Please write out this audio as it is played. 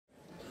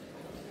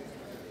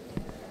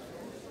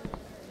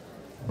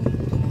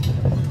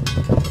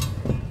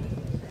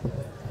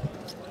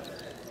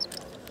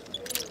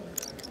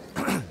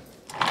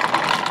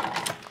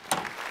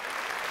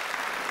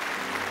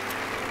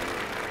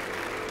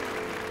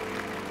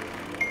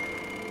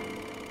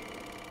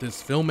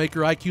This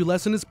Filmmaker IQ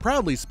lesson is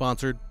proudly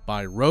sponsored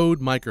by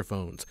Rode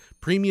Microphones,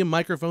 premium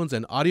microphones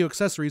and audio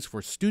accessories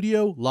for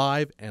studio,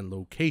 live, and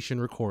location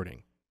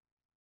recording.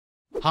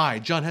 Hi,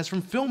 John Hess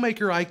from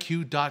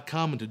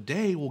FilmmakerIQ.com, and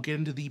today we'll get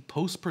into the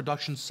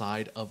post-production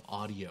side of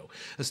audio,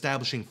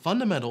 establishing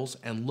fundamentals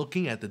and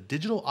looking at the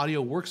digital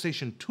audio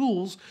workstation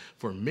tools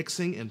for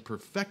mixing and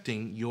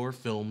perfecting your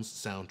film's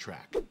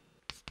soundtrack.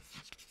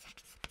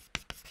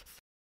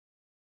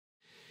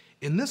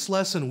 In this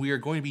lesson, we are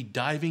going to be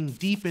diving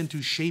deep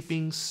into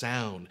shaping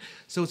sound.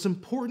 So it's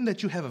important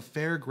that you have a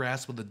fair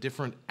grasp of the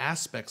different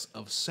aspects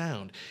of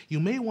sound. You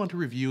may want to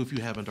review, if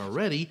you haven't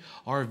already,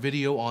 our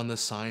video on the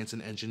science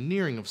and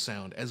engineering of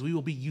sound, as we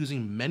will be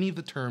using many of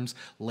the terms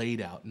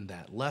laid out in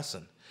that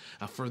lesson.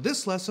 Now, for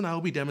this lesson, I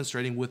will be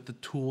demonstrating with the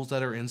tools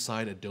that are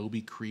inside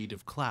Adobe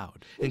Creative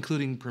Cloud,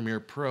 including Premiere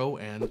Pro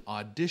and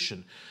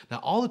Audition. Now,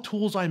 all the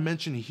tools I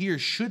mentioned here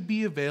should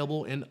be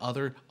available in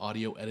other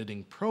audio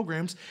editing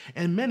programs,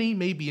 and many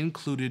may be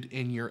included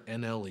in your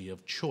NLE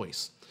of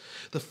choice.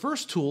 The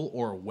first tool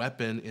or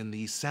weapon in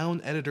the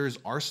sound editor's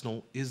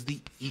arsenal is the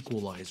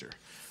equalizer.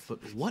 But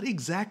what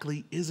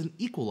exactly is an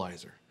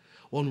equalizer?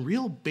 Well, in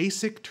real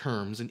basic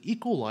terms, an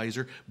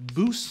equalizer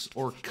boosts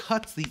or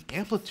cuts the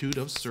amplitude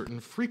of certain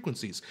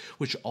frequencies,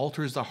 which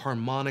alters the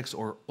harmonics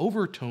or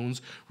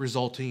overtones,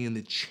 resulting in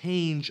the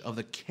change of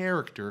the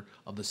character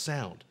of the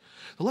sound.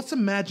 Now let's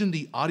imagine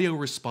the audio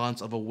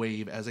response of a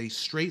wave as a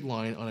straight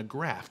line on a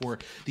graph, where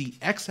the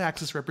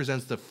x-axis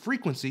represents the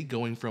frequency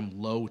going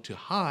from low to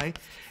high,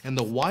 and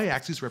the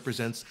y-axis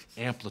represents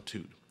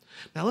amplitude.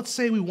 Now let's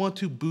say we want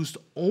to boost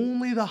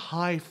only the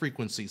high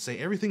frequencies, say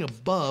everything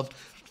above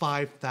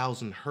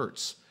 5,000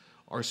 hertz.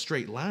 Our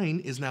straight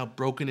line is now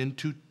broken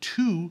into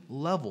two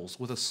levels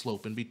with a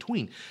slope in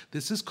between.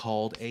 This is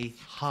called a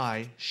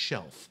high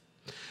shelf.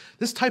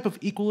 This type of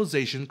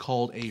equalization,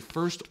 called a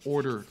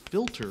first-order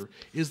filter,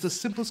 is the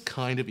simplest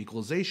kind of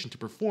equalization to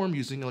perform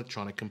using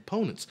electronic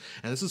components,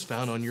 and this is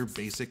found on your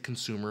basic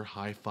consumer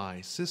hi-fi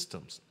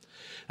systems.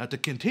 Now, to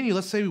continue,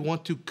 let's say we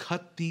want to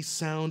cut the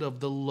sound of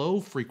the low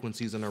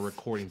frequencies in our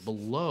recording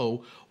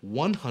below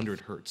 100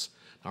 hertz.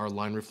 Our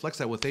line reflects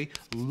that with a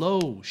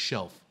low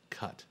shelf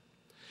cut.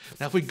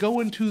 Now, if we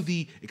go into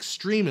the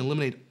extreme and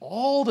eliminate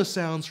all the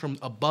sounds from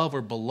above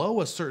or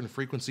below a certain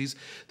frequencies,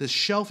 this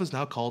shelf is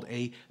now called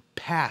a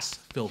pass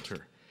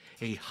filter.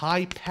 A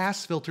high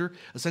pass filter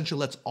essentially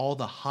lets all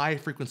the high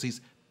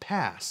frequencies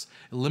pass,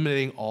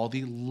 eliminating all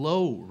the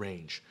low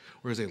range,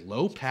 whereas a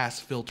low pass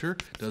filter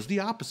does the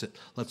opposite,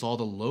 lets all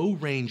the low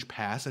range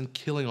pass and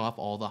killing off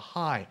all the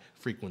high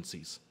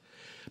frequencies.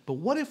 But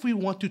what if we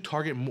want to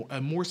target a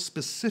more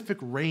specific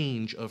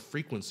range of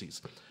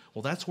frequencies?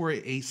 Well, that's where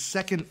a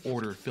second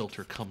order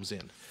filter comes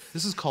in.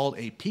 This is called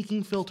a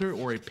peaking filter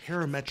or a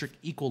parametric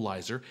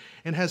equalizer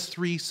and has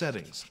three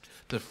settings: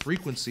 the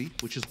frequency,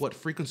 which is what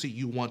frequency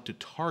you want to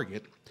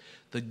target;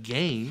 the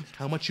gain,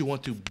 how much you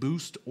want to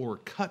boost or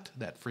cut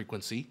that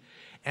frequency;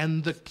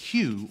 and the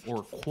Q,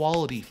 or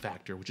quality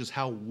factor, which is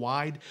how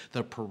wide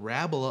the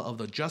parabola of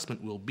the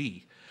adjustment will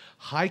be.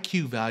 High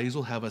Q values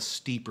will have a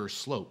steeper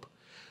slope.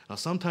 Now,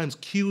 sometimes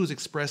Q is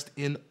expressed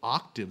in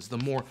octaves. The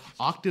more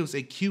octaves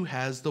a Q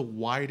has, the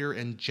wider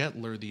and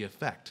gentler the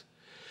effect.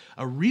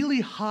 A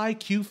really high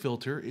Q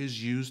filter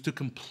is used to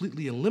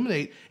completely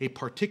eliminate a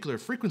particular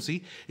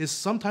frequency, is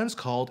sometimes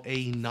called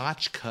a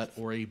notch cut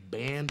or a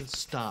band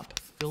stop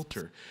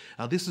filter.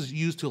 Now, this is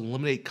used to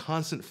eliminate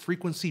constant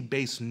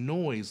frequency-based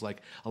noise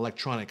like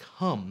electronic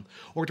hum,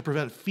 or to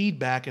prevent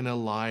feedback in a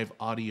live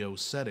audio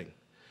setting.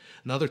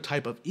 Another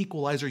type of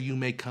equalizer you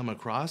may come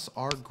across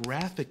are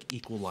graphic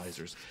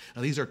equalizers.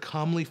 Now, these are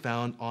commonly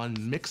found on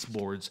mix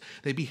boards.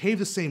 They behave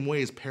the same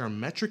way as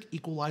parametric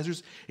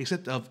equalizers,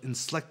 except in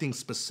selecting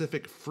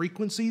specific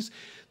frequencies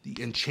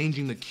and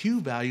changing the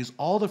Q values.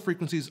 All the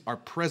frequencies are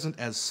present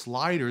as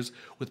sliders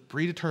with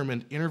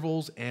predetermined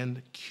intervals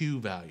and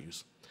Q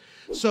values.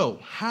 So,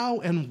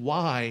 how and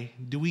why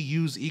do we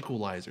use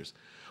equalizers?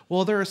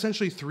 Well, there are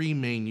essentially three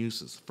main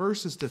uses.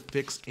 First is to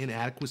fix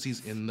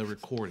inadequacies in the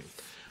recording.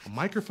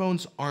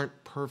 Microphones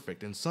aren't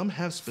perfect, and some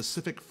have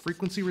specific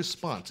frequency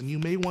response, and you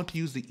may want to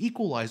use the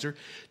equalizer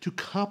to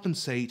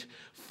compensate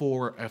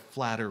for a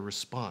flatter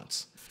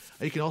response.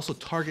 You can also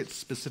target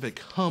specific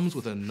hums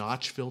with a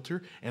notch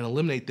filter and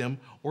eliminate them,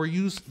 or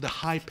use the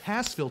high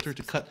pass filter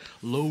to cut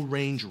low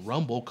range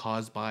rumble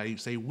caused by,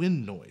 say,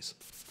 wind noise.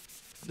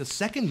 The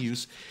second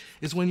use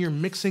is when you're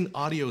mixing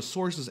audio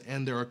sources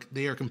and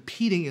they are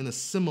competing in a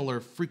similar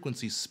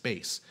frequency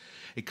space.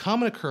 A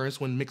common occurrence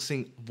when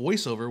mixing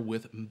voiceover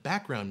with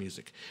background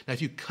music. Now,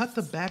 if you cut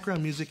the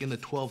background music in the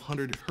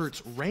 1200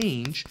 hertz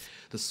range,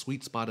 the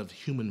sweet spot of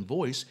human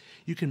voice,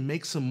 you can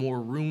make some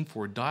more room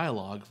for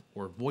dialogue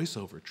or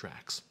voiceover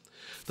tracks.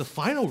 The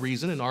final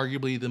reason, and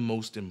arguably the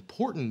most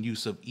important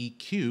use of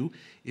EQ,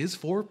 is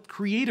for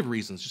creative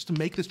reasons, just to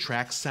make the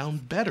track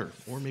sound better,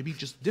 or maybe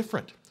just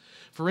different.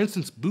 For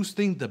instance,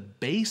 boosting the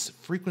bass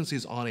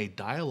frequencies on a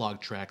dialogue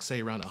track,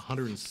 say around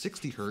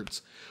 160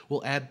 hertz,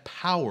 will add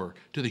power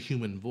to the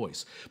human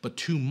voice, but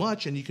too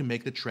much and you can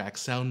make the track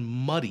sound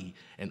muddy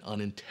and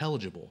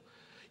unintelligible.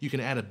 You can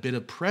add a bit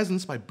of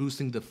presence by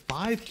boosting the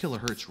 5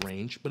 kHz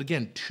range, but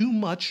again, too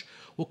much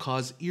will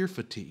cause ear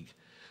fatigue.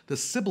 The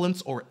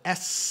sibilants, or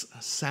S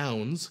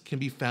sounds, can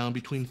be found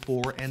between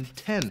 4 and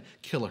 10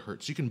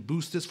 kHz. You can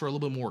boost this for a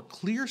little bit more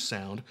clear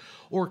sound,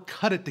 or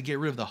cut it to get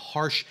rid of the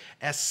harsh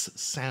S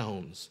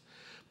sounds.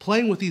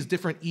 Playing with these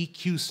different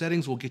EQ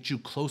settings will get you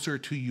closer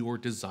to your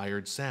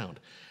desired sound.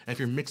 And if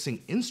you're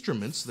mixing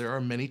instruments, there are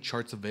many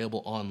charts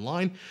available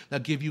online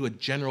that give you a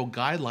general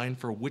guideline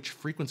for which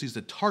frequencies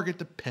to target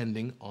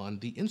depending on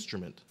the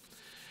instrument.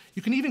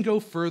 You can even go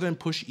further and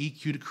push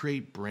EQ to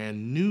create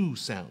brand new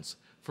sounds.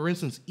 For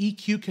instance,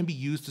 EQ can be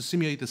used to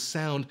simulate the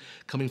sound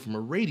coming from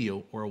a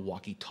radio or a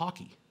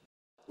walkie-talkie.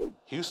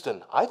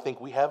 Houston, I think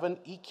we have an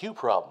EQ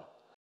problem.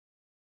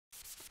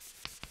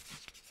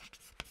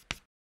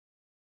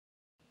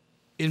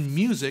 In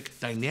music,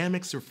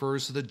 dynamics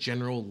refers to the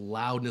general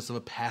loudness of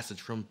a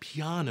passage from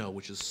piano,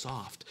 which is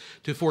soft,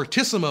 to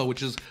fortissimo,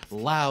 which is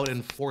loud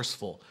and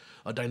forceful.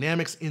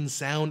 Dynamics in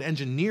sound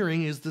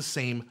engineering is the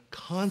same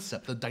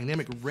concept. The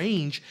dynamic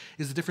range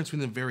is the difference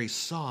between the very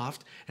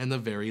soft and the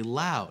very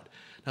loud.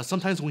 Now,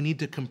 sometimes we need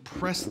to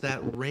compress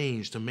that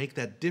range to make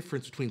that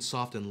difference between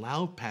soft and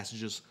loud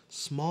passages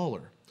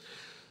smaller.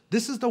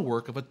 This is the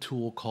work of a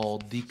tool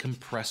called the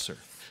compressor.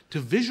 To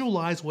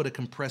visualize what a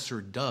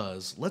compressor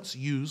does, let's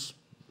use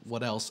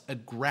a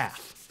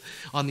graph.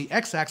 On the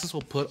x-axis,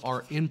 we'll put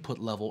our input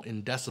level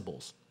in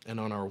decibels, and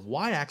on our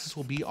y-axis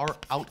will be our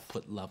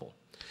output level.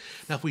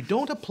 Now, if we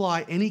don't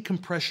apply any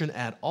compression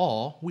at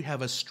all, we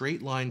have a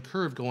straight line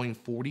curve going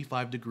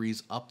 45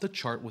 degrees up the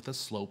chart with a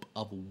slope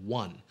of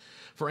 1.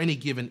 For any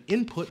given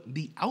input,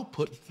 the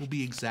output will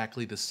be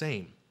exactly the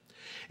same.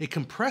 A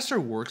compressor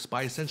works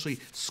by essentially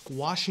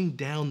squashing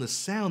down the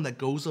sound that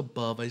goes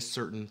above a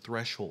certain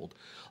threshold.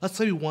 Let's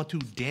say we want to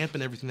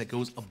dampen everything that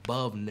goes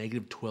above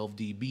 -12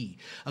 dB.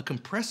 A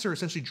compressor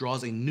essentially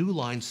draws a new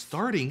line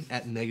starting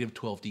at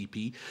 -12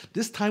 dB,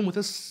 this time with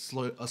a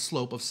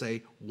slope of,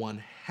 say,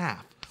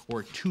 1/2,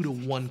 or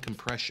 2-to-1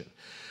 compression.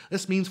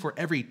 This means for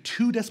every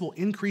 2 decibel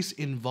increase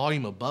in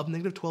volume above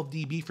 -12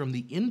 dB from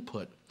the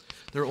input,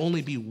 there will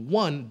only be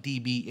 1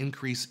 dB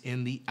increase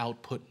in the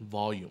output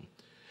volume.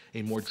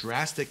 A more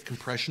drastic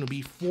compression will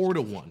be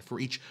 4-to-1. For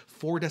each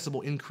 4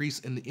 decibel increase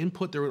in the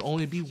input, there would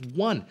only be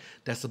 1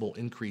 decibel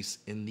increase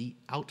in the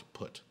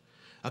output.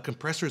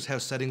 Compressors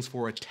have settings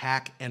for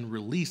attack and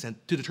release and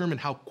to determine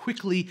how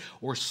quickly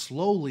or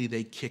slowly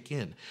they kick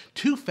in.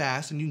 Too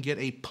fast and you can get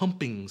a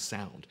pumping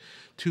sound.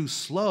 Too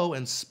slow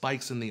and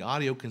spikes in the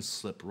audio can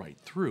slip right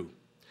through.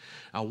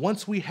 Now,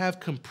 once we have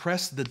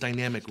compressed the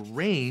dynamic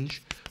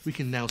range, we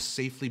can now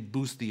safely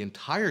boost the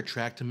entire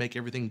track to make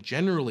everything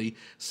generally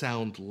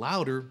sound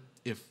louder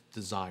if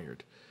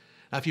desired.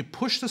 Now, if you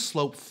push the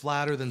slope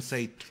flatter than,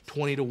 say,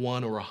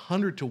 20-to-1 or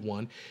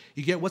 100-to-1,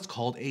 you get what's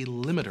called a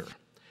limiter.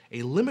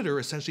 A limiter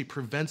essentially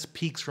prevents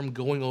peaks from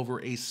going over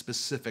a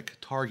specific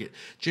target,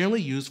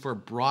 generally used for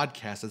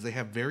broadcasts as they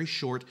have very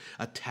short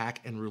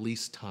attack and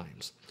release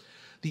times.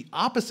 The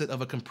opposite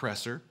of a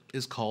compressor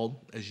is called,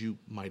 as you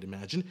might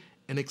imagine,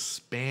 an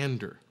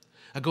expander.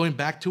 Now, going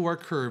back to our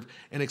curve,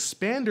 an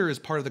expander is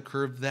part of the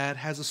curve that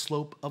has a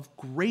slope of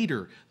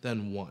greater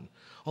than 1.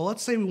 Well,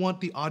 let's say we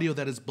want the audio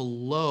that is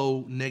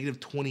below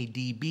 -20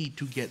 dB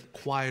to get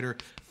quieter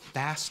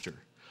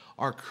faster.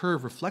 Our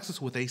curve reflects this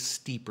with a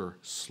steeper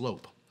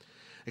slope.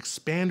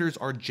 Expanders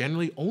are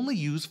generally only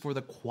used for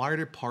the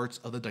quieter parts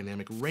of the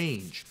dynamic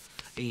range.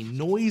 A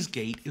noise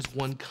gate is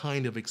one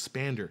kind of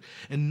expander.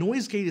 A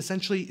noise gate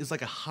essentially is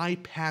like a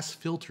high-pass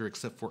filter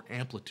except for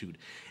amplitude.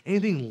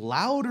 Anything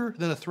louder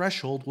than a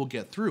threshold will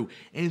get through.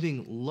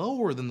 Anything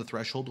lower than the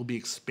threshold will be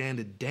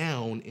expanded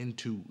down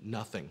into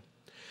nothing.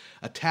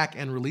 Attack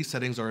and release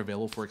settings are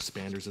available for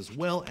expanders as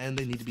well, and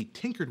they need to be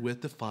tinkered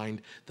with to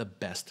find the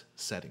best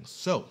settings.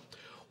 So,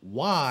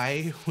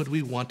 why would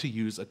we want to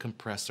use a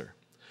compressor?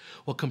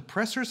 Well,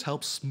 compressors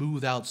help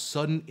smooth out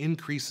sudden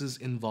increases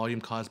in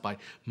volume caused by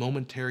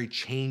momentary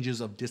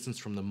changes of distance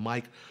from the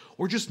mic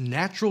or just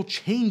natural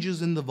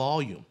changes in the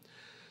volume.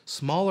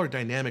 Smaller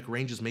dynamic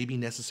ranges may be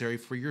necessary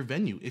for your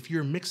venue. If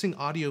you're mixing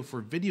audio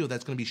for video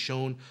that's going to be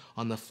shown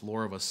on the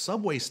floor of a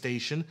subway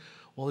station,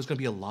 well, there's going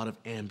to be a lot of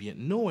ambient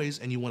noise,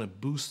 and you want to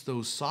boost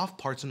those soft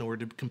parts in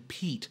order to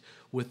compete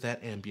with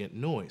that ambient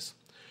noise.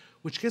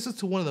 Which gets us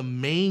to one of the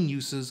main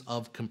uses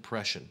of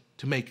compression,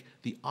 to make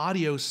the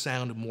audio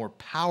sound more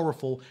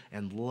powerful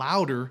and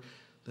louder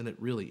than it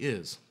really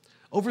is.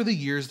 Over the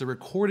years, the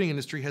recording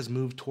industry has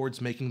moved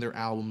towards making their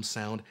albums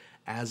sound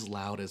as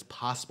loud as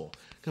possible.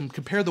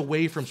 Compare the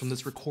waveforms from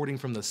this recording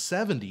from the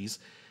 70s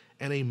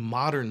and a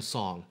modern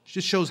song. It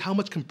just shows how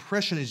much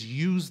compression is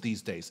used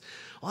these days.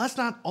 Well, that's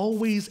not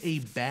always a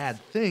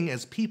bad thing,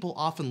 as people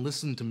often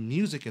listen to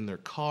music in their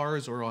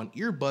cars or on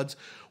earbuds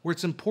where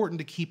it's important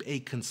to keep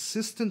a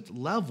consistent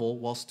level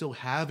while still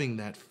having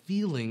that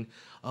feeling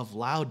of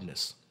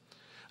loudness.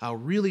 A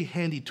really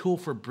handy tool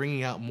for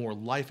bringing out more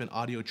life in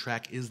audio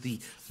track is the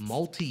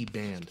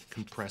multi-band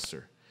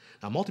compressor.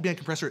 Now, multiband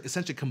compressor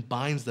essentially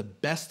combines the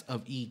best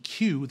of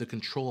EQ, the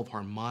control of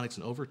harmonics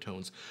and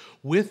overtones,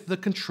 with the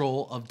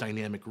control of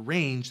dynamic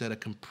range that a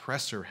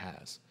compressor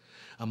has.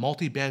 A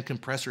multi-band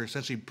compressor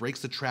essentially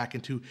breaks the track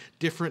into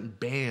different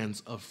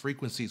bands of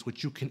frequencies,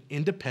 which you can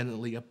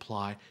independently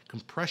apply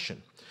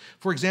compression.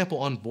 For example,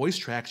 on voice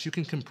tracks, you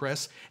can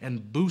compress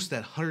and boost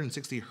that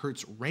 160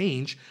 Hz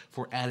range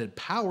for added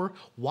power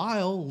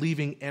while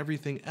leaving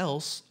everything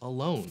else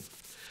alone.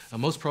 Now,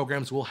 most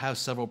programs will have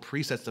several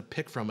presets to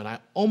pick from, and I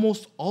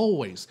almost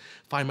always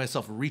find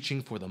myself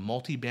reaching for the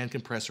multi-band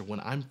compressor when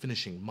I'm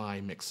finishing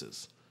my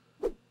mixes.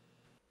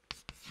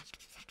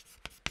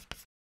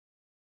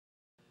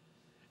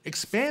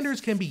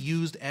 Expanders can be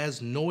used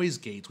as noise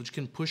gates, which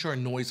can push our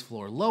noise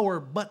floor lower,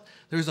 but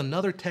there's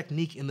another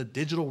technique in the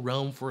digital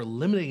realm for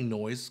eliminating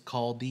noise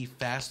called the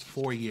fast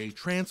Fourier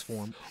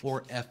transform,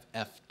 or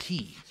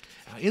FFT.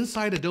 Now,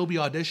 inside Adobe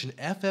Audition,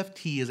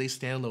 FFT is a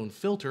standalone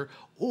filter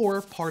or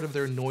part of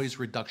their noise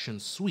reduction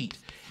suite,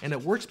 and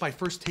it works by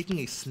first taking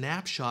a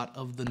snapshot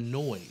of the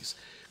noise,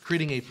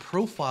 creating a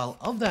profile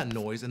of that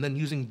noise, and then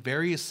using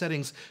various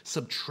settings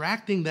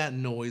subtracting that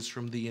noise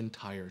from the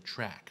entire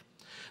track.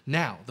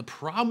 Now, the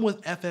problem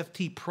with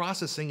FFT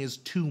processing is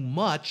too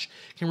much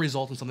can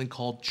result in something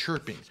called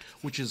chirping,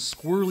 which is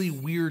squirrely,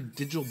 weird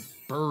digital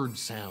bird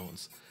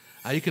sounds.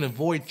 You can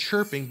avoid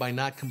chirping by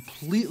not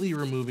completely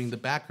removing the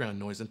background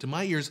noise, and to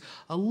my ears,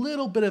 a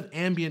little bit of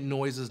ambient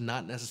noise is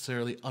not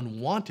necessarily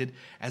unwanted,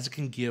 as it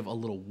can give a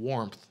little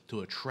warmth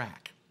to a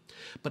track.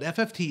 But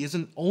FFT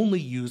isn't only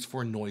used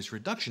for noise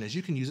reduction, as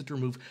you can use it to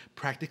remove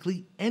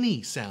practically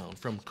any sound,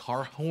 from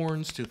car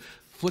horns to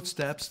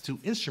footsteps to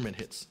instrument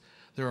hits.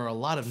 There are a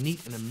lot of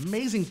neat and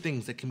amazing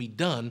things that can be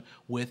done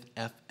with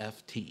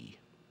FFT.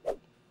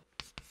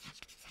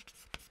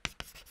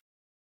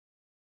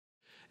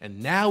 And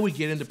now we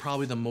get into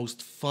probably the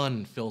most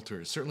fun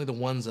filters, certainly the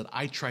ones that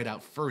I tried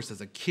out first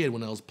as a kid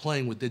when I was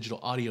playing with digital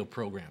audio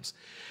programs.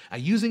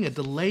 Using a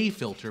delay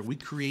filter, we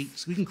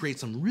can create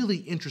some really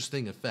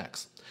interesting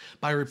effects.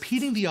 By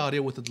repeating the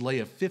audio with a delay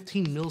of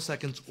 15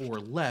 milliseconds or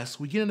less,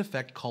 we get an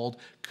effect called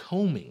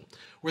combing,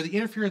 where the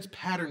interference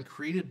pattern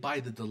created by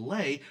the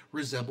delay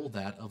resemble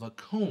that of a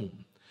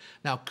comb.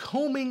 Now,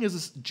 combing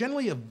is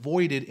generally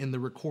avoided in the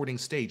recording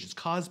stage. It's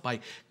caused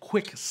by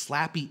quick,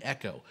 slappy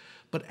echo.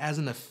 But as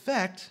an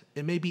effect,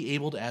 it may be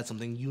able to add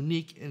something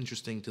unique and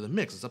interesting to the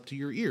mix. It's up to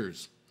your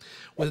ears.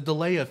 With a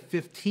delay of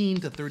 15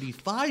 to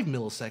 35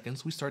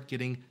 milliseconds, we start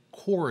getting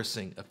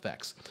chorusing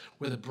effects,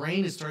 where the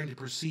brain is starting to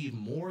perceive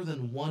more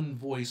than one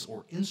voice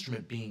or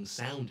instrument being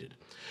sounded.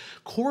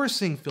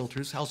 Chorusing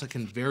filters also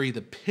can vary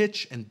the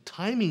pitch and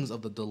timings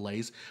of the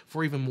delays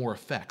for even more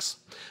effects.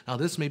 Now,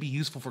 this may be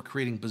useful for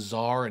creating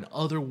bizarre and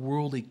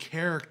otherworldly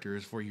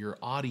characters for your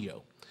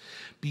audio.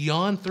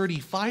 Beyond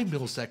 35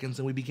 milliseconds,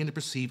 and we begin to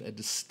perceive a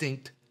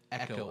distinct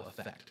echo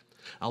effect.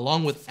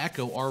 Along with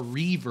echo are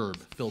reverb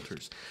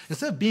filters.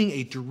 Instead of being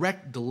a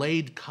direct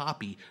delayed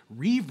copy,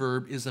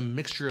 reverb is a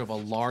mixture of a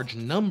large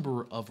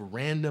number of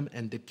random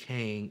and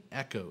decaying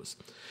echoes.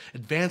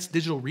 Advanced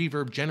digital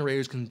reverb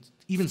generators can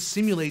even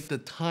simulate the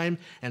time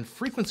and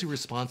frequency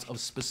response of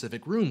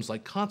specific rooms,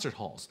 like concert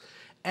halls.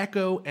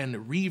 Echo and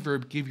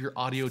reverb give your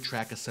audio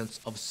track a sense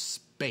of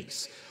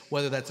space,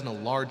 whether that's in a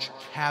large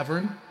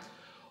cavern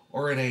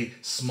or in a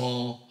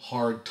small,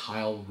 hard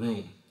tile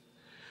room.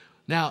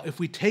 Now, if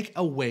we take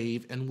a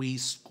wave and we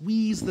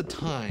squeeze the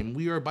time,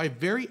 we are by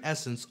very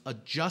essence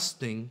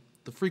adjusting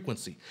the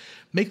frequency.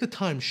 Make the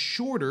time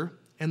shorter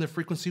and the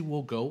frequency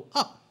will go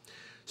up.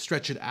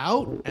 Stretch it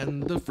out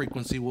and the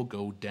frequency will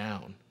go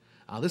down.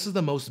 This is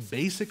the most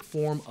basic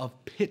form of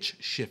pitch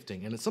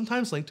shifting, and it's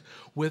sometimes linked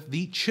with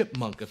the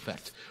chipmunk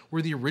effect,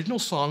 where the original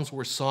songs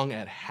were sung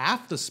at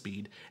half the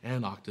speed and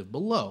an octave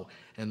below,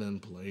 and then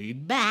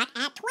played back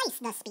at twice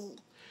the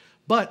speed.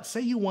 But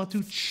say you want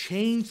to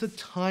change the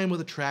time of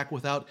the track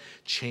without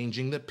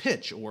changing the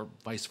pitch, or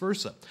vice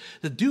versa.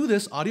 To do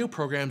this, audio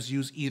programs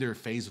use either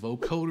phase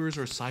vocoders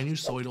or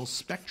sinusoidal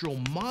spectral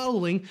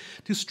modeling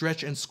to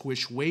stretch and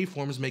squish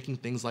waveforms, making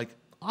things like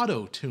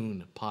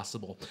auto-tune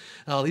possible.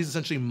 These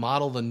essentially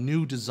model the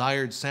new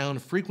desired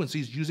sound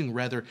frequencies using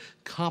rather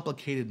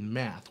complicated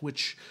math,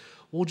 which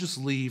we'll just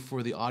leave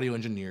for the audio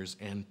engineers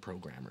and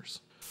programmers.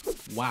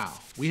 Wow,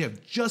 we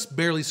have just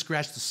barely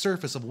scratched the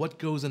surface of what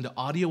goes into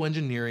audio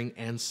engineering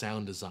and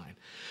sound design.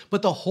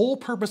 But the whole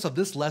purpose of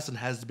this lesson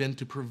has been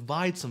to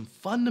provide some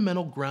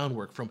fundamental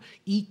groundwork from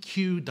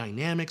EQ,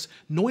 dynamics,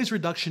 noise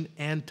reduction,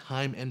 and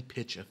time and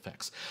pitch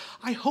effects.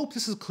 I hope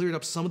this has cleared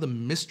up some of the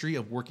mystery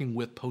of working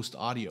with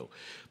post-audio.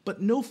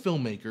 But no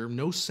filmmaker,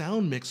 no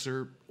sound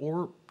mixer,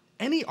 or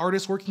any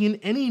artist working in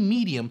any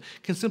medium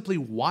can simply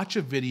watch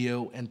a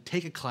video and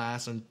take a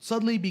class and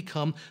suddenly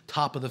become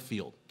top of the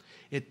field.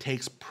 It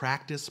takes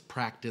practice,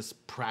 practice,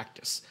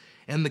 practice.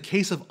 And in the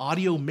case of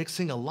audio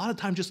mixing, a lot of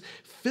time just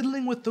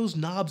fiddling with those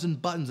knobs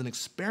and buttons and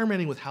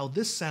experimenting with how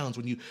this sounds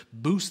when you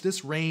boost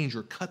this range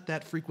or cut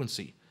that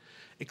frequency.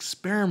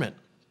 Experiment,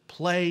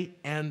 play,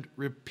 and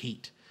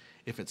repeat.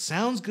 If it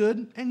sounds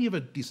good and you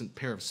have a decent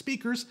pair of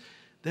speakers,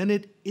 then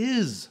it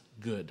is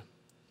good.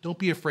 Don't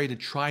be afraid to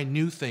try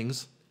new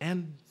things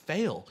and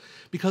fail,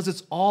 because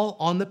it's all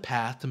on the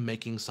path to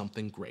making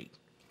something great.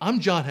 I'm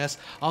John Hess.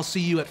 I'll see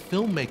you at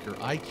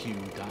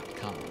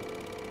filmmakeriq.com.